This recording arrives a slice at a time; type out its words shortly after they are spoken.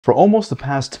For almost the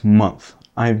past month,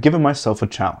 I have given myself a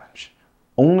challenge.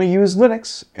 Only use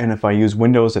Linux, and if I use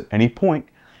Windows at any point,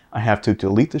 I have to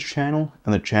delete this channel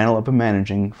and the channel I've been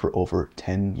managing for over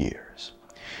 10 years.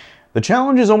 The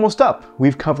challenge is almost up.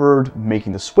 We've covered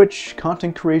making the switch,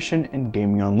 content creation, and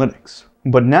gaming on Linux.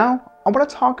 But now, I want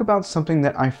to talk about something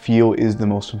that I feel is the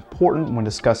most important when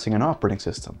discussing an operating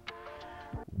system.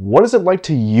 What is it like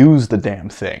to use the damn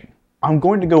thing? I'm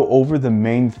going to go over the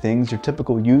main things your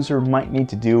typical user might need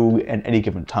to do at any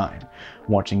given time.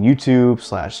 Watching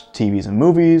YouTube/TVs and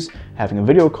movies, having a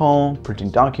video call, printing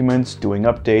documents, doing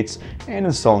updates, and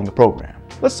installing a program.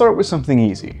 Let's start with something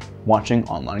easy, watching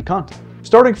online content.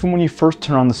 Starting from when you first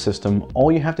turn on the system,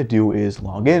 all you have to do is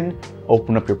log in,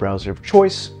 open up your browser of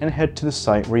choice, and head to the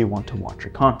site where you want to watch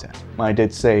your content. I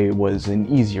did say it was an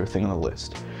easier thing on the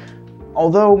list.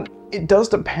 Although, it does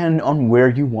depend on where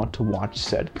you want to watch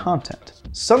said content.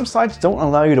 Some sites don't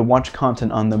allow you to watch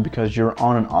content on them because you're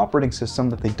on an operating system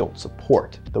that they don't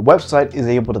support. The website is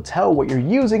able to tell what you're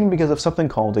using because of something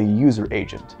called a user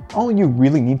agent. All you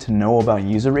really need to know about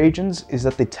user agents is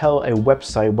that they tell a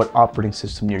website what operating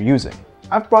system you're using.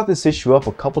 I've brought this issue up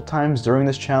a couple times during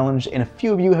this challenge, and a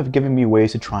few of you have given me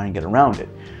ways to try and get around it.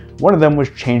 One of them was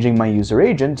changing my user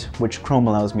agent, which Chrome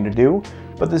allows me to do,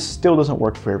 but this still doesn't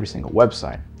work for every single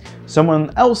website.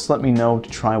 Someone else let me know to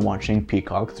try watching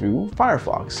Peacock through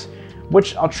Firefox,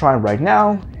 which I'll try right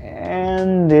now,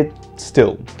 and it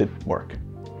still didn't work.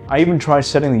 I even tried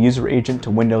setting the user agent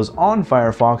to Windows on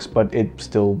Firefox, but it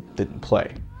still didn't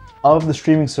play. Of the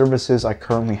streaming services I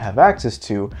currently have access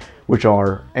to, which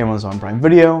are Amazon Prime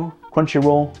Video,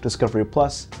 Crunchyroll, Discovery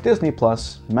Plus, Disney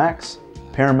Plus, Max,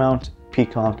 Paramount,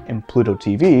 Peacock, and Pluto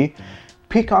TV,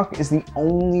 Peacock is the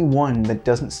only one that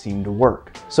doesn't seem to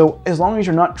work. So as long as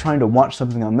you're not trying to watch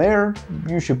something on there,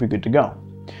 you should be good to go.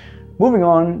 Moving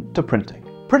on to printing.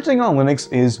 Printing on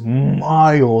Linux is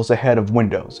miles ahead of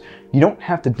Windows. You don't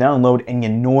have to download any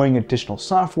annoying additional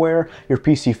software. Your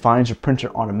PC finds your printer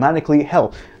automatically.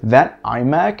 Hell, that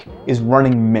iMac is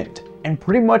running Mint. And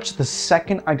pretty much the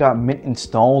second I got Mint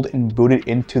installed and booted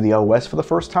into the OS for the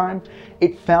first time,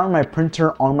 it found my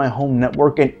printer on my home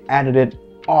network and added it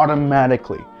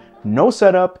automatically. No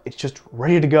setup, it's just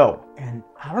ready to go. And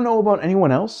I don't know about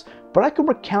anyone else, but I can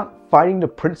recount fighting to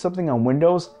print something on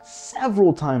Windows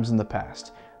several times in the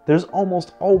past. There's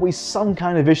almost always some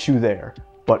kind of issue there,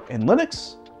 but in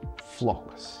Linux,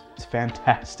 flawless. It's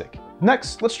fantastic.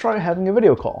 Next, let's try having a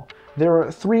video call. There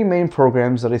are three main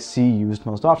programs that I see used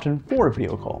most often for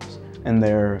video calls, and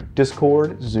they're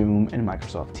Discord, Zoom, and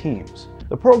Microsoft Teams.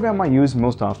 The program I use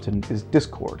most often is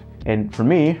Discord, and for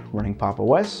me, running Pop!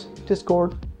 OS,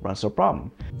 Discord runs no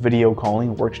problem. Video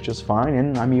calling works just fine,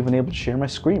 and I'm even able to share my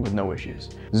screen with no issues.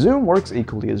 Zoom works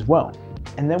equally as well.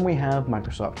 And then we have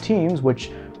Microsoft Teams,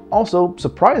 which also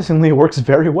surprisingly works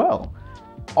very well.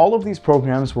 All of these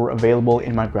programs were available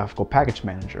in my graphical package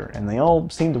manager, and they all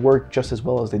seem to work just as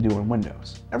well as they do in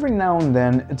Windows. Every now and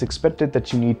then, it's expected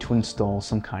that you need to install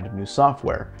some kind of new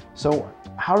software. So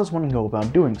how does one go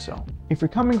about doing so? If you're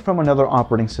coming from another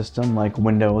operating system like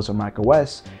Windows or Mac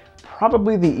OS,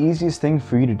 probably the easiest thing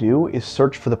for you to do is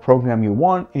search for the program you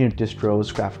want in your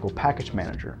distro's graphical package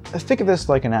manager. Think of this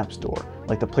like an app store,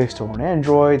 like the Play Store on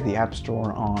Android, the App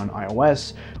Store on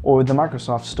iOS, or the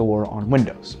Microsoft Store on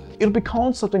Windows. It'll be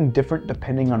called something different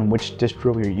depending on which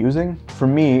distro you're using. For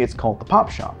me, it's called the Pop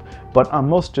Shop, but on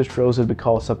most distros it'll be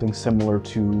called something similar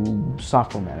to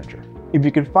Software Manager. If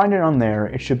you can find it on there,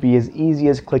 it should be as easy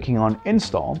as clicking on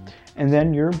Install, and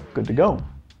then you're good to go.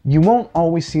 You won't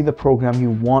always see the program you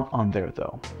want on there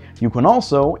though. You can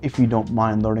also, if you don't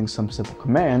mind learning some simple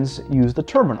commands, use the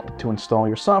terminal to install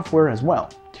your software as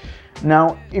well.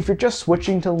 Now, if you're just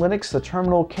switching to Linux, the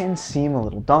terminal can seem a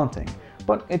little daunting,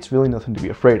 but it's really nothing to be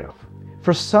afraid of.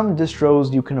 For some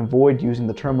distros, you can avoid using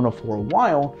the terminal for a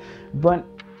while, but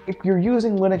if you're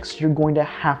using Linux, you're going to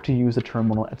have to use the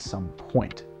terminal at some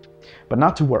point. But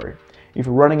not to worry. If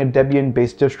you're running a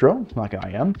Debian-based distro, like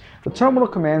I am, the terminal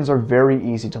commands are very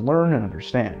easy to learn and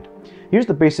understand. Here's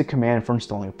the basic command for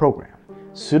installing a program: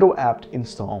 sudo apt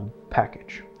install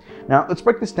package. Now let's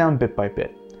break this down bit by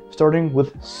bit, starting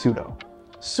with sudo.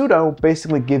 Sudo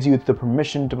basically gives you the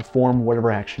permission to perform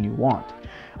whatever action you want.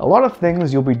 A lot of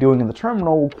things you'll be doing in the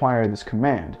terminal require this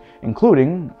command,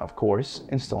 including, of course,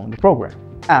 installing the program.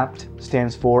 apt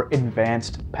stands for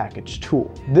Advanced Package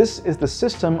Tool. This is the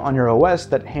system on your OS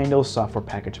that handles software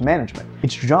package management.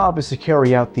 Its job is to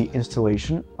carry out the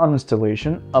installation,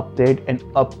 uninstallation, update, and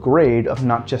upgrade of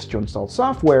not just your installed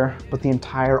software, but the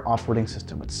entire operating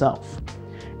system itself.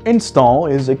 Install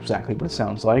is exactly what it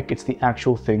sounds like. It's the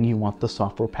actual thing you want the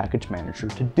software package manager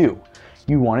to do.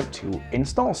 you want it to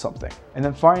install something. And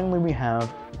then finally we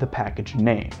have the package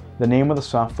name, the name of the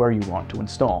software you want to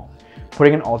install.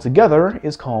 Putting it all together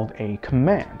is called a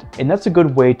command, and that's a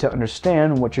good way to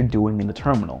understand what you're doing in the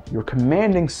terminal. You're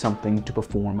commanding something to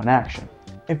perform an action.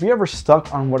 If you're ever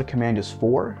stuck on what a command is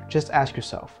for, just ask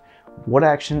yourself, what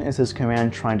action is this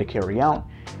command trying to carry out,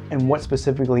 and what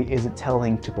specifically is it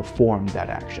telling to perform that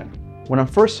action? When I'm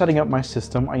first setting up my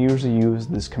system, I usually use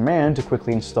this command to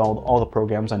quickly install all the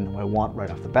programs I know I want right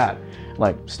off the bat,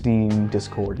 like Steam,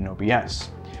 Discord, and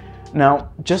OBS.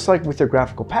 Now, just like with your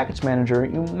graphical package manager,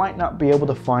 you might not be able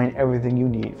to find everything you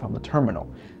need from the terminal.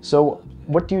 So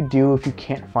what do you do if you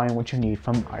can't find what you need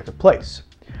from either place?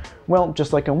 Well,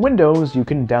 just like on Windows, you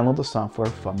can download the software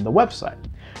from the website.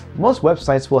 Most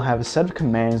websites will have a set of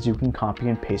commands you can copy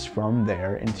and paste from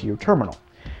there into your terminal.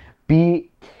 Be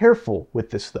careful with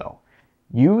this though.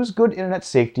 Use good internet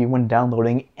safety when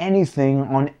downloading anything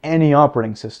on any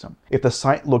operating system. If the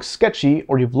site looks sketchy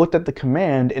or you've looked at the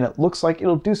command and it looks like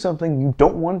it'll do something you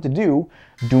don't want it to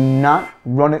do not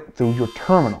run it through your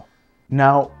terminal.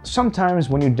 Now, sometimes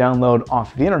when you download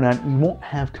off the internet, you won't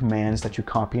have commands that you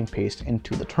copy and paste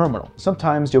into the terminal.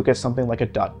 Sometimes you'll get something like a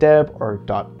 .deb or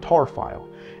 .tar file.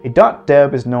 A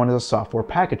 .deb is known as a software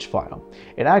package file.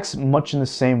 It acts much in the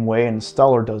same way an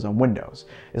installer does on Windows,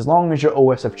 as long as your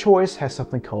OS of choice has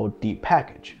something called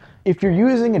dpackage. If you're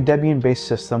using a Debian-based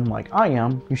system like I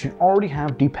am, you should already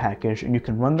have dpackage, and you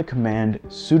can run the command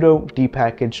sudo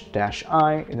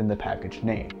dpackage-i and then the package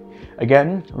name.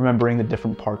 Again, remembering the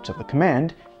different parts of the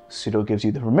command, sudo gives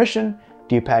you the permission,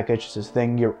 dpackage is this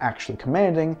thing you're actually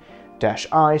commanding,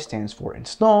 -i stands for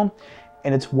install,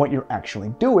 and it's what you're actually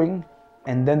doing,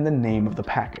 and then the name of the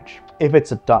package. If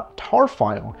it's a .tar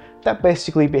file, that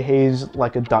basically behaves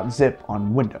like a .zip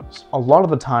on Windows. A lot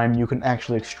of the time, you can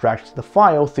actually extract the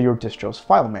file through your distro's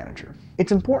file manager.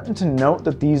 It's important to note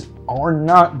that these are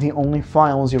not the only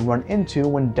files you run into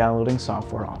when downloading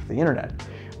software off the internet,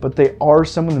 but they are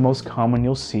some of the most common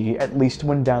you'll see, at least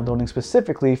when downloading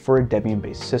specifically for a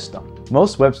Debian-based system.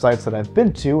 Most websites that I've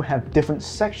been to have different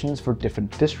sections for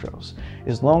different distros.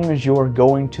 As long as you're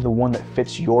going to the one that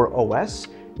fits your OS,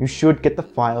 you should get the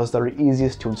files that are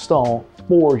easiest to install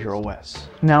for your OS.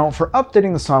 Now, for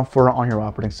updating the software on your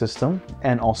operating system,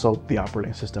 and also the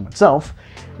operating system itself,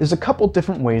 there's a couple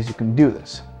different ways you can do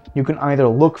this. You can either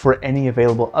look for any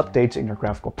available updates in your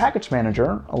graphical package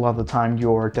manager. A lot of the time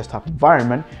your desktop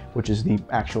environment, which is the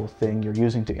actual thing you're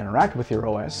using to interact with your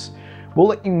OS, will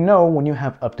let you know when you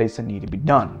have updates that need to be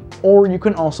done. Or you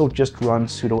can also just run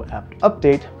sudo apt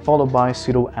update followed by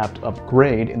sudo apt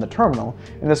upgrade in the terminal,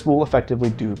 and this will effectively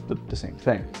do the same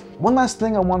thing. One last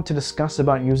thing I want to discuss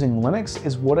about using Linux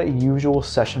is what a usual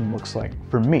session looks like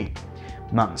for me.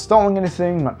 I'm not installing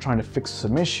anything, not trying to fix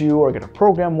some issue or get a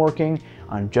program working.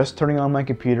 I'm just turning on my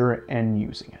computer and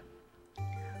using it.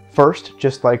 First,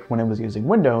 just like when I was using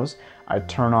Windows, I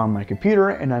turn on my computer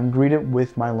and I'm greeted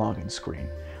with my login screen.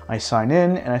 I sign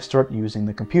in and I start using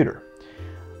the computer.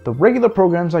 The regular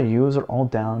programs I use are all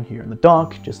down here in the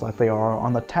dock, just like they are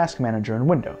on the task manager in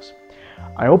Windows.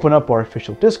 I open up our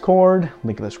official Discord,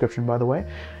 link in the description by the way,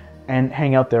 and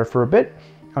hang out there for a bit.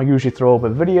 I'll usually throw up a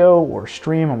video or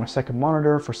stream on my second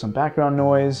monitor for some background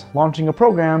noise. Launching a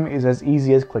program is as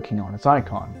easy as clicking on its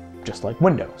icon, just like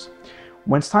Windows.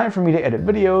 When it's time for me to edit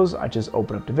videos, I just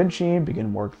open up DaVinci,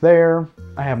 begin work there.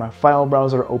 I have my file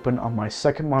browser open on my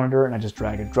second monitor and I just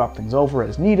drag and drop things over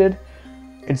as needed.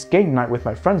 It's game night with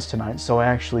my friends tonight, so I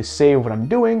actually save what I'm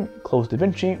doing, close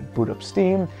DaVinci, boot up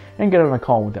Steam, and get on a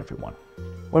call with everyone.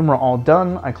 When we're all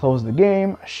done, I close the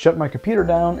game, shut my computer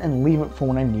down, and leave it for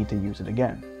when I need to use it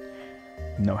again.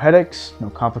 No headaches, no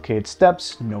complicated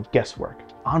steps, no guesswork.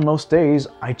 On most days,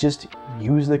 I just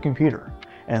use the computer,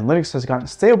 and Linux has gotten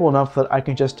stable enough that I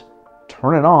can just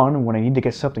turn it on when I need to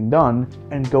get something done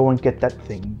and go and get that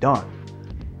thing done.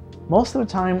 Most of the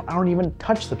time, I don't even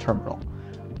touch the terminal.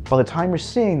 By the time you're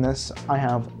seeing this, I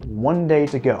have 1 day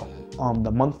to go on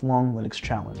the month-long Linux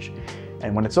challenge,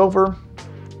 and when it's over,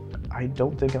 I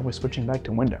don't think I'll be switching back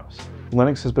to Windows.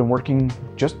 Linux has been working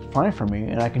just fine for me,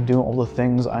 and I can do all the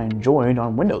things I enjoyed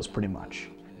on Windows pretty much.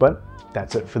 But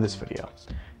that's it for this video.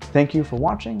 Thank you for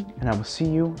watching, and I will see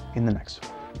you in the next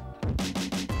one.